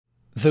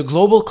The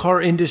global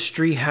car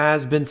industry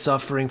has been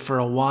suffering for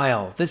a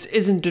while. This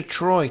isn't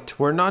Detroit.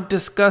 We're not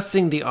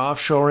discussing the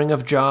offshoring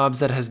of jobs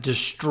that has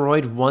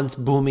destroyed once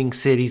booming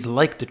cities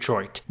like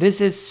Detroit.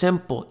 This is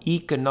simple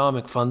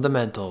economic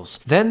fundamentals.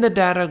 Then the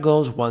data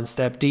goes one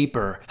step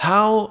deeper.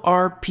 How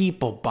are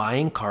people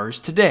buying cars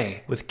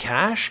today? With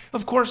cash?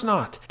 Of course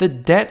not. The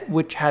debt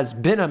which has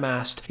been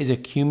amassed is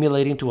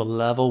accumulating to a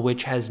level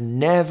which has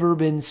never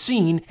been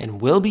seen and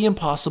will be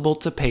impossible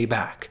to pay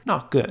back.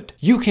 Not good.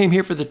 You came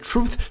here for the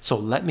truth,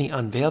 so let me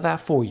unveil that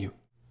for you.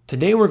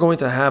 Today we're going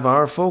to have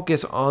our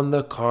focus on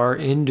the car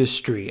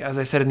industry. As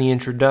I said in the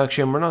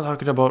introduction, we're not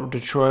talking about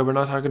Detroit, we're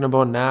not talking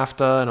about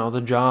NAFTA and all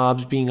the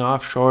jobs being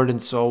offshored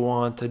and so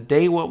on.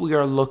 Today what we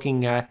are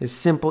looking at is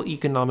simple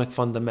economic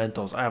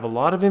fundamentals. I have a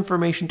lot of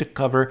information to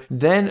cover,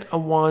 then I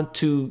want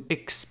to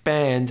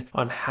expand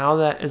on how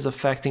that is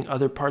affecting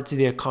other parts of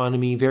the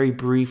economy. Very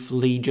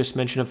briefly, just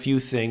mention a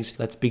few things.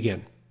 Let's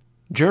begin.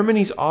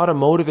 Germany's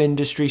automotive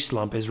industry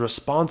slump is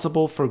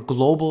responsible for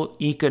global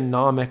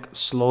economic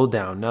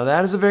slowdown. Now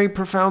that is a very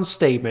profound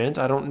statement.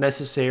 I don't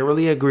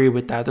necessarily agree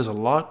with that. There's a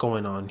lot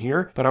going on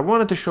here, but I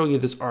wanted to show you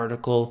this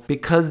article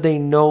because they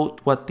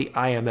note what the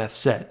IMF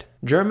said.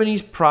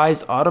 Germany's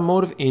prized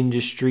automotive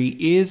industry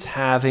is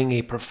having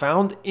a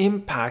profound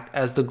impact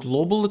as the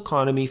global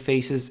economy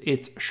faces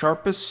its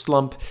sharpest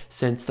slump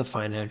since the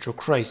financial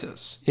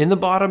crisis. In the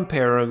bottom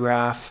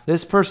paragraph,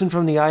 this person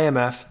from the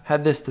IMF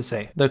had this to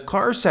say: the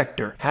car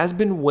sector has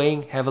been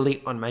weighing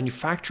heavily on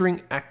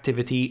manufacturing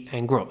activity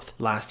and growth.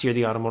 Last year,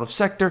 the automotive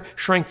sector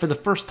shrank for the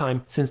first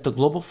time since the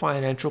global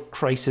financial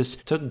crisis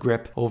took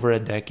grip over a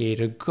decade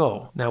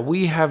ago. Now,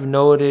 we have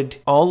noted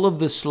all of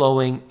the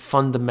slowing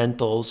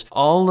fundamentals,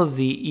 all of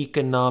the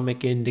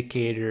economic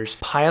indicators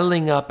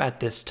piling up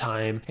at this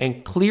time,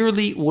 and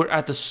clearly we're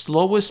at the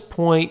slowest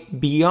point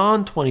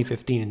beyond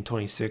 2015 and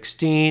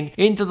 2016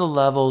 into the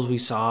levels we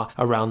saw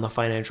around the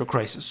financial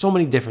crisis. So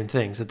many different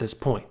things at this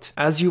point.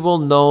 As you will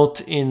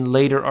note in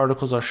later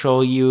articles I'll show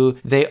you,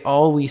 they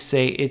always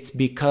say it's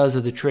because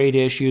of the trade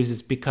issues,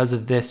 it's because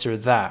of this or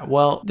that.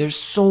 Well, there's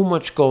so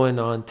much going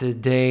on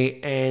today,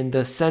 and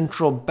the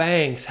central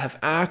banks have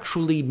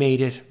actually made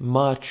it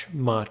much,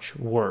 much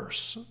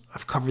worse.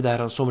 I've covered that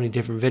on so many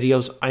different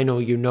videos. I know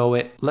you know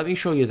it. Let me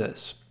show you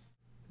this.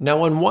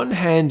 Now, on one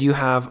hand, you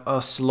have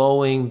a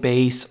slowing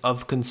base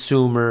of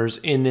consumers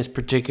in this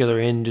particular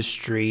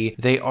industry.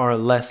 They are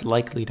less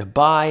likely to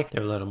buy.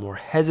 They're a little more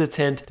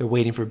hesitant. They're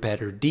waiting for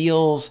better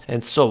deals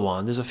and so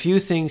on. There's a few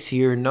things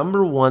here.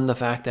 Number one, the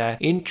fact that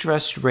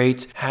interest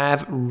rates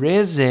have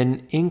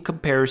risen in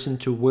comparison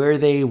to where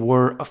they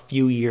were a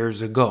few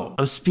years ago.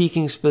 I'm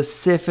speaking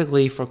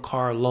specifically for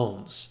car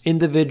loans.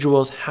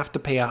 Individuals have to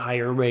pay a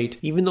higher rate,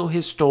 even though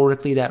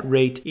historically that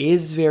rate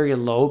is very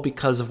low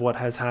because of what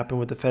has happened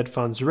with the Fed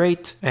funds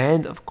rate,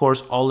 and of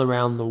course all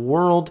around the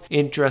world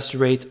interest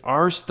rates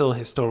are still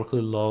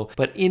historically low.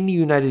 But in the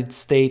United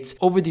States,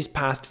 over these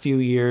past few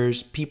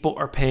years, people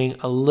are paying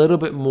a little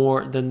bit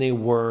more than they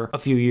were a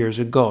few years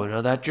ago.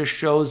 Now that just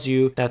shows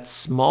you that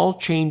small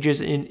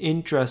changes in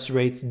interest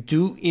rates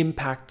do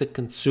impact the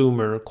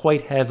consumer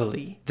quite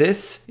heavily.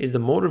 This is the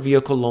motor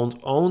vehicle loans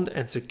owned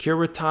and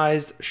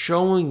securitized,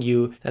 showing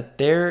you that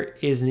there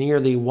is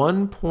nearly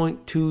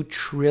 $1.2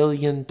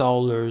 trillion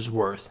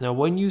worth. Now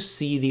when you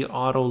see the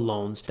auto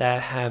loans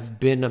that have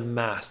been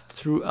amassed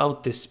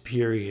throughout this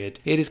period,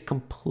 it is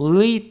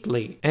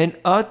completely and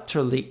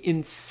utterly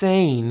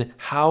insane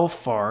how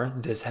far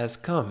this has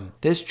come.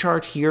 This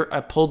chart here,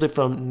 I pulled it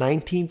from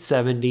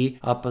 1970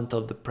 up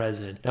until the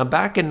present. Now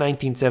back in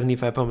 1970,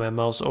 if I put my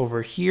mouse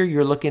over here,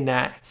 you're looking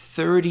at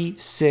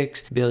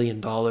 $36 billion.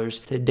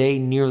 Today,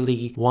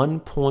 nearly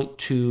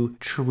 $1.2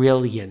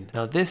 trillion.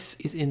 Now this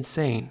is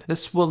insane.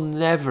 This will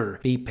never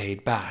be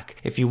paid back.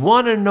 If you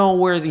want to know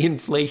where the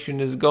inflation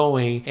is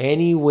going,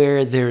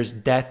 anywhere there's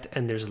debt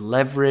and there's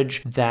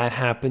leverage, that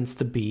happens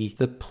to be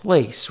the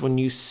place. When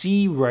you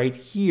see right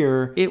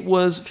here, it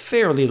was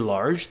fairly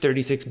large,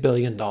 $36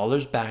 billion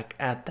back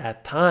at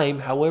that time.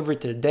 However,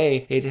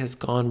 today it has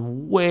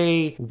gone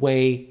way,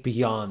 way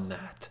beyond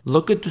that.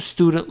 Look at the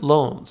student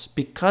loans.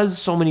 Because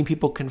so many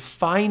people can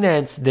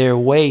finance their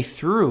way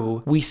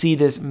through, we see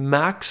this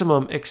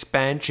maximum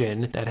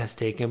expansion that has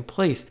taken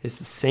place. It's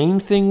the same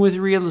thing with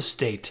real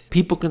estate.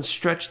 People can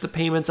stretch the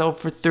payments out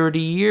for 30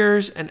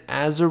 years, and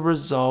as a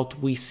result,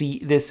 we see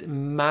this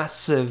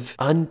massive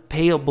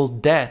unpayable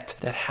debt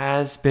that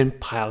has been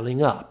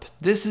piling up.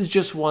 This is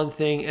just one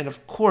thing, and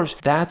of course,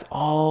 that's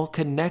all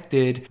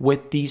connected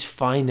with these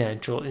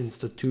financial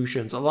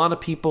institutions. A lot of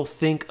people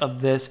think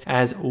of this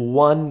as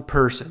one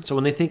person. So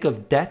when they think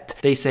of debt,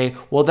 they say,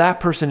 well, that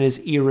person is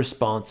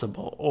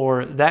irresponsible,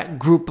 or that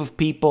group of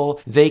people,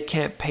 they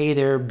can't pay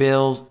their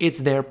bills,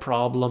 it's their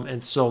problem,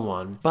 and so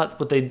on. But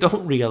what they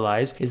don't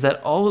realize is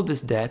that all of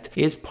this debt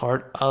is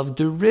part of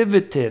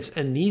derivatives,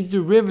 and these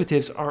derivatives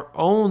derivatives are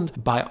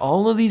owned by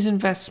all of these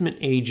investment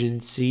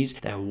agencies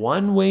that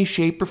one way,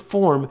 shape, or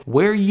form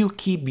where you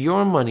keep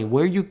your money,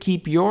 where you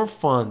keep your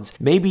funds.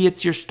 Maybe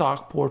it's your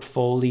stock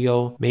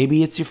portfolio,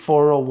 maybe it's your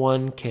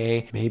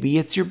 401k, maybe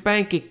it's your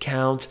bank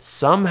account.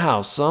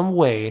 Somehow, some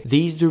way,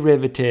 these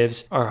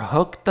derivatives are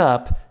hooked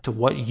up to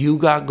what you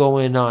got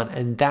going on,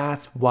 and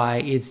that's why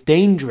it's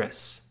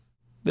dangerous.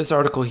 This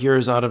article here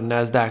is out of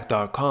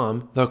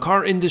Nasdaq.com. The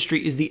car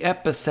industry is the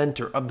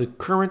epicenter of the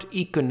current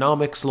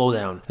economic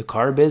slowdown. The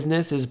car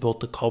business is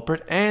both the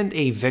culprit and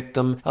a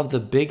victim of the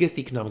biggest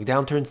economic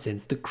downturn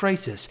since the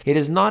crisis. It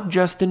is not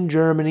just in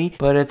Germany,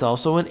 but it's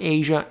also in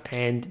Asia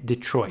and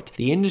Detroit.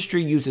 The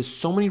industry uses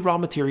so many raw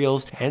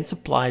materials and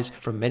supplies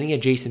from many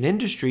adjacent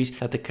industries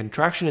that the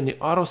contraction in the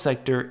auto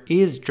sector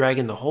is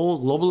dragging the whole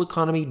global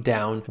economy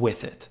down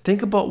with it.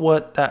 Think about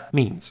what that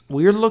means.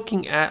 We're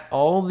looking at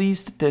all these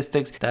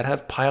statistics that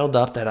have piled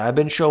up that I've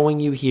been showing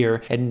you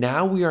here, and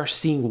now we are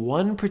seeing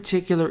one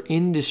particular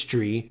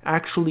industry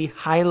actually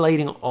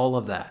highlighting all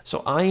of that.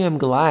 So I am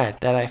glad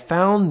that I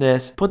found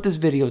this, put this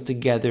video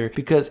together,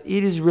 because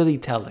it is really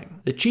telling.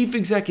 The chief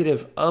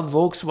executive of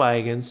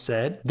Volkswagen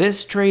said,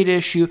 "This trade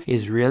issue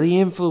is really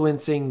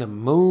influencing the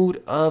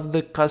mood of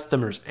the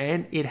customers,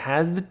 and it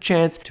has the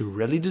chance to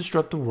really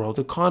disrupt the world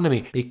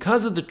economy.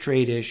 Because of the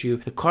trade issue,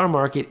 the car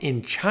market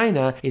in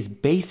China is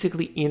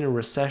basically in a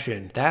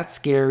recession. That's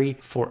scary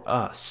for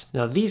us."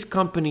 Now, these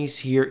companies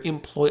here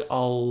employ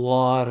a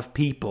lot of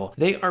people.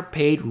 They are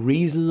paid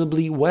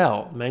reasonably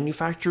well.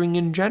 Manufacturing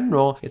in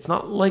general, it's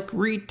not like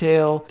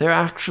retail. They're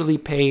actually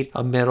paid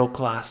a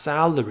middle-class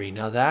salary.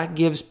 Now, that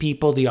gives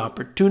people the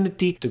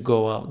opportunity to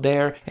go out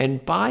there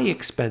and buy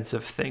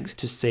expensive things,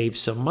 to save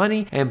some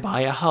money and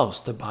buy a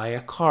house, to buy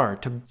a car,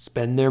 to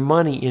spend their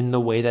money in the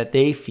way that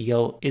they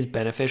feel is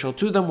beneficial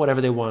to them,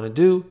 whatever they want to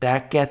do.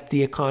 That gets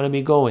the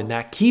economy going.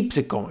 That keeps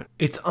it going.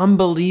 It's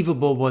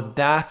unbelievable, but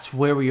that's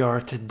where we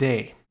are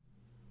today.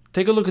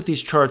 Take a look at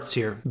these charts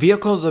here.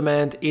 Vehicle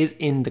demand is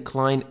in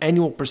decline.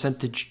 Annual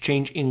percentage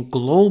change in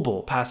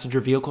global passenger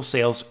vehicle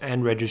sales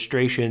and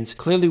registrations.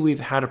 Clearly,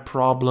 we've had a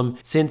problem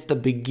since the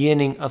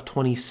beginning of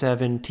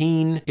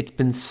 2017. It's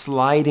been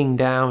sliding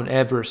down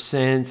ever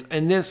since.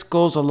 And this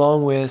goes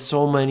along with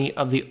so many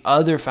of the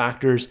other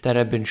factors that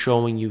I've been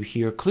showing you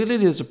here. Clearly,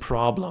 there's a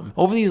problem.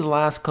 Over these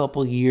last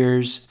couple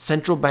years,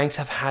 central banks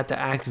have had to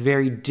act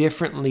very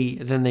differently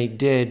than they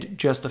did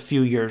just a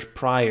few years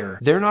prior.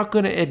 They're not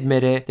going to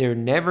admit it. They're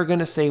never going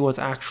to say what's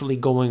actually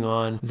going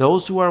on.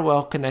 Those who are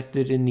well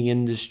connected in the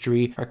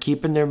industry are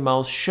keeping their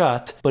mouths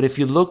shut. But if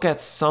you look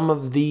at some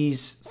of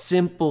these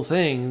simple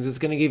things, it's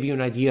going to give you an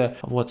idea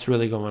of what's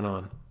really going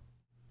on.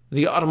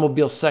 The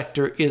automobile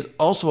sector is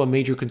also a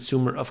major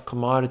consumer of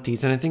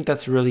commodities, and I think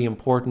that's really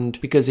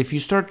important, because if you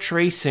start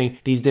tracing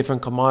these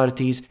different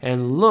commodities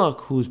and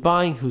look who's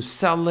buying, who's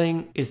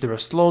selling, is there a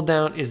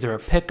slowdown, is there a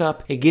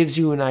pickup, it gives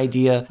you an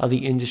idea of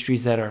the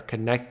industries that are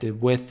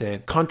connected with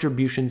it.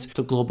 Contributions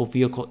to global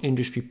vehicle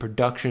industry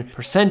production,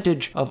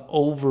 percentage of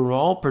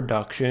overall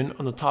production.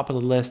 On the top of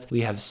the list, we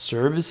have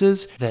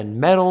services, then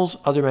metals,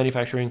 other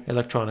manufacturing,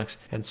 electronics,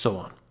 and so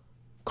on.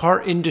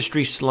 Car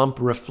industry slump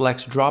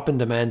reflects drop in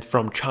demand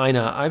from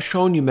China. I've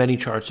shown you many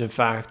charts, in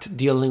fact,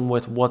 dealing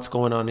with what's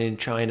going on in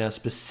China,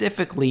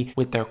 specifically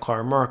with their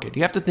car market.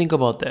 You have to think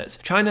about this.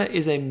 China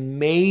is a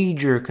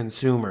major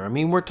consumer. I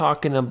mean, we're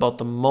talking about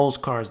the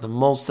most cars, the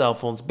most cell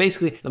phones,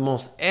 basically the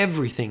most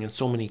everything in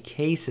so many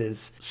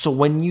cases. So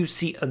when you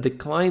see a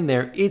decline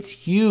there, it's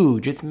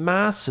huge, it's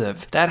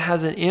massive. That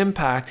has an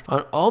impact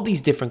on all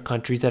these different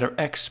countries that are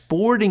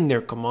exporting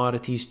their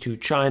commodities to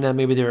China.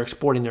 Maybe they're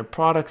exporting their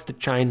products to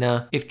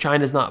China. If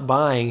China's not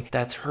buying,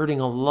 that's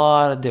hurting a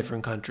lot of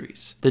different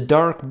countries. The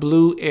dark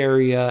blue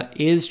area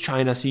is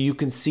China, so you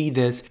can see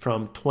this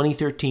from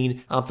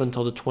 2013 up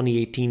until the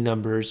 2018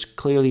 numbers.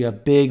 Clearly a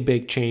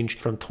big change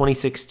from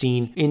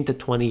 2016 into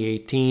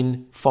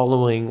 2018,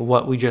 following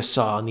what we just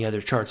saw on the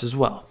other charts as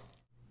well.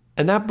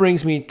 And that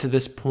brings me to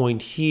this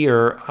point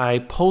here. I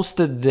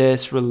posted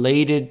this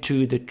related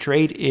to the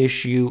trade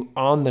issue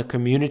on the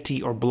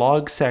community or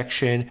blog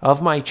section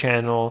of my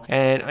channel,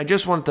 and I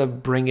just wanted to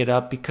bring it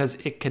up because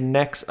it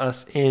connects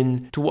us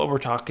in to what we're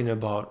talking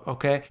about,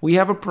 okay? We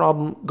have a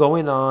problem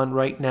going on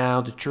right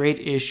now. The trade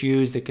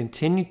issues, they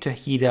continue to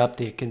heat up,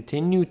 they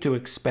continue to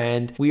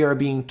expand. We are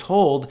being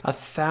told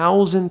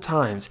 1,000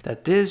 times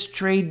that this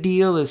trade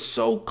deal is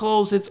so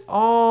close, it's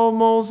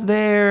almost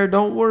there,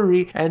 don't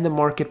worry, and the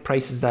market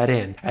prices that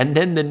in. And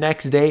then the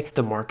next day,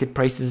 the market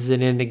prices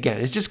it in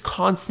again. It's just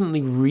constantly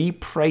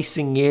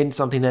repricing in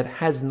something that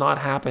has not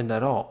happened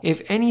at all.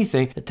 If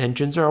anything, the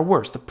tensions are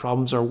worse. The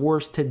problems are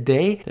worse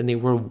today than they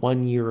were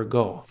 1 year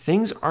ago.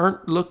 Things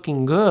aren't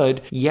looking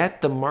good,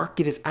 yet the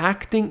market is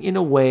acting in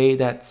a way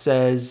that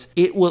says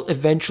it will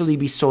eventually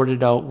be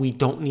sorted out. We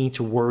don't need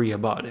to worry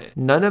about it.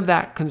 None of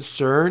that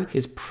concern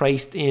is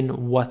priced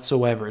in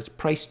whatsoever. It's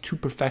priced to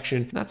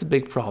perfection. That's a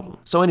big problem.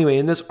 So anyway,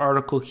 in this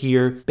article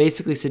here,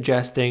 basically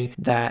suggesting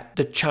that that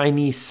the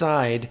Chinese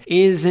side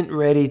isn't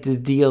ready to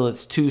deal.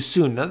 It's too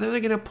soon. Now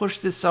they're going to push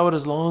this out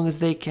as long as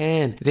they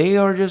can. They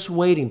are just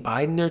waiting,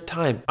 biding their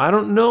time. I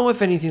don't know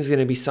if anything's going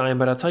to be signed,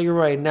 but I'll tell you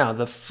right now,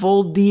 the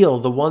full deal,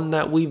 the one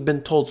that we've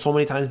been told so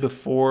many times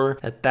before,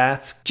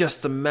 that's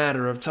just a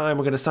matter of time.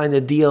 We're going to sign the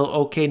deal.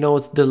 Okay, no,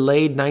 it's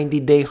delayed,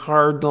 90-day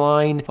hard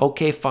line.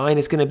 Okay, fine,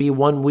 it's going to be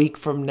 1 week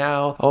from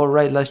now. All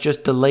right, let's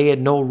just delay it.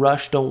 No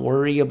rush, don't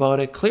worry about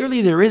it.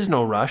 Clearly there is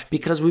no rush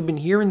because we've been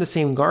hearing the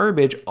same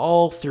garbage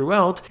all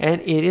throughout,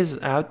 and it is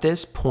at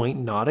this point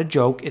not a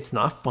joke. It's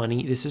not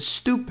funny. This is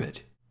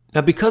stupid. Now,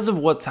 because of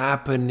what's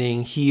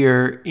happening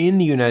here in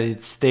the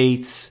United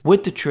States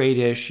with the trade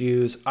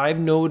issues, I've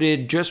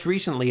noted just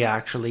recently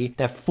actually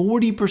that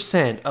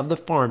 40% of the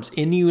farms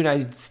in the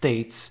United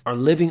States are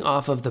living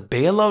off of the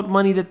bailout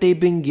money that they've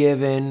been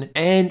given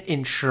and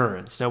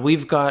insurance. Now,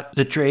 we've got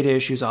the trade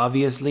issues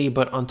obviously,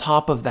 but on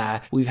top of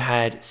that, we've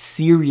had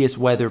serious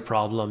weather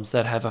problems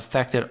that have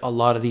affected a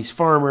lot of these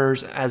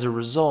farmers. As a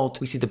result,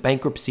 we see the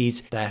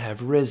bankruptcies that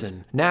have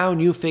risen. Now,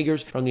 new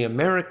figures from the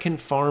American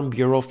Farm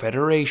Bureau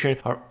Federation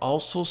are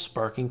also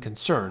sparking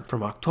concern.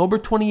 From October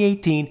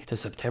 2018 to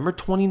September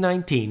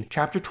 2019,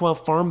 Chapter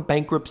 12 farm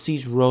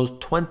bankruptcies rose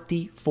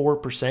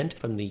 24%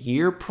 from the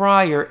year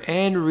prior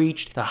and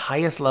reached the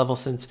highest level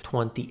since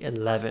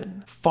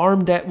 2011.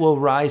 Farm debt will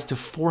rise to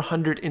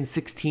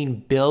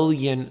 $416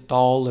 billion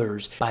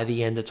by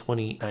the end of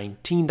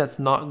 2019. That's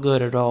not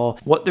good at all.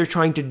 What they're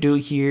trying to do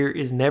here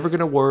is never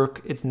going to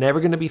work. It's never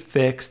going to be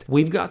fixed.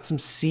 We've got some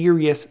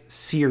serious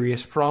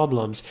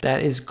problems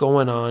that is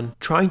going on.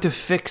 Trying to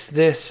fix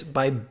this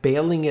by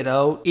bailing it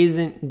out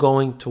isn't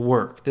going to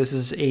work. This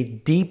is a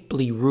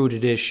deeply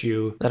rooted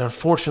issue that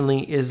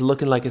unfortunately is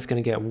looking like it's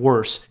going to get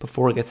worse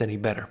before it gets any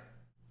better.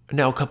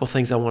 Now, a couple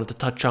things I wanted to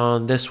touch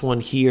on. This one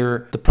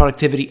here, the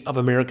productivity of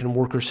American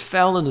workers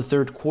fell in the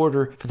third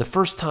quarter for the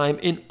first time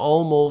in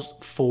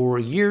almost 4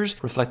 years,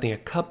 reflecting a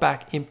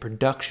cutback in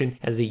production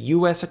as the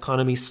U.S.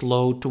 economy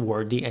slowed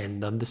toward the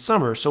end of the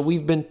summer. So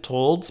we've been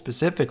told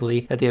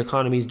specifically that the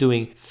economy is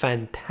doing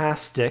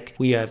fantastic.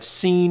 We have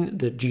seen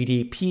the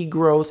GDP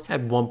growth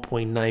at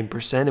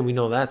 1.9%, and we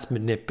know that's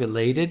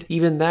manipulated.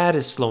 Even that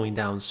is slowing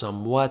down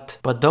somewhat.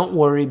 But don't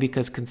worry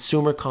because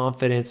consumer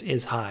confidence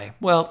is high.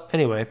 Well,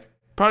 anyway,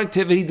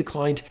 productivity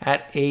declined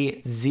at a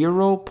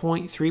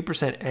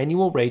 0.3%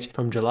 annual rate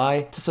from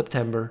July to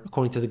September,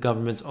 according to the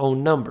government's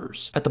own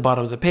numbers. At the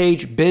bottom of the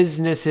page,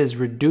 businesses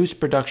reduced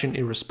production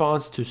in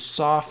response to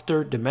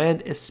softer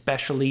demand,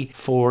 especially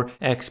for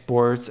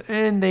exports,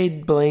 and they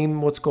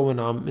blame what's going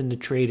on in the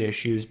trade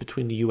issues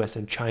between the US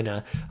and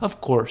China, of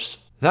course.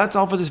 That's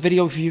all for this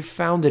video. If you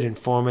found it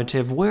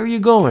informative, where are you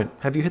going?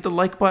 Have you hit the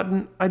like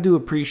button? I do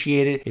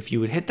appreciate it if you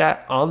would hit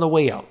that on the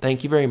way out.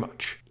 Thank you very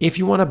much. If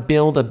you want to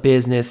build a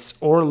business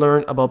or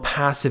learn about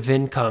passive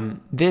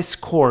income, this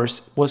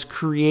course was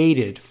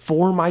created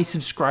for my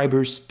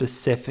subscribers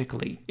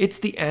specifically. It's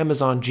the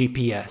Amazon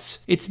GPS.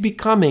 It's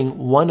becoming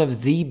one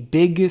of the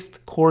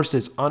biggest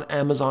courses on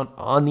Amazon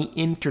on the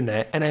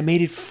internet, and I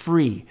made it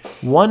free,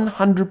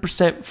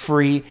 100%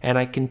 free, and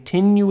I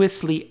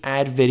continuously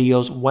add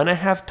videos when I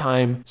have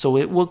time. So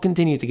it will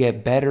continue to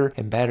get better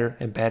and better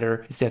and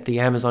better. It's at the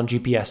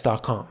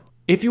AmazonGPS.com.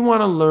 If you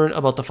want to learn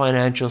about the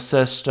financial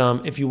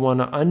system, if you want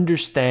to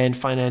understand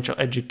financial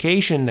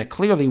education that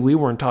clearly we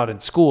weren't taught in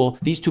school,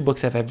 these two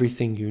books have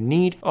everything you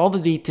need. All the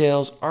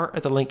details are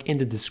at the link in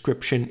the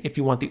description. If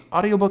you want the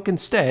audiobook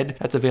instead,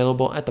 that's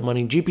available at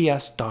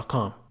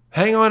themoneygps.com.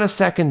 Hang on a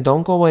second,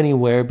 don't go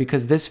anywhere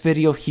because this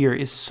video here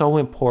is so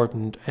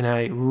important and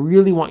I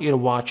really want you to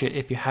watch it.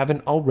 If you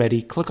haven't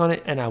already, click on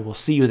it and I will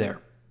see you there.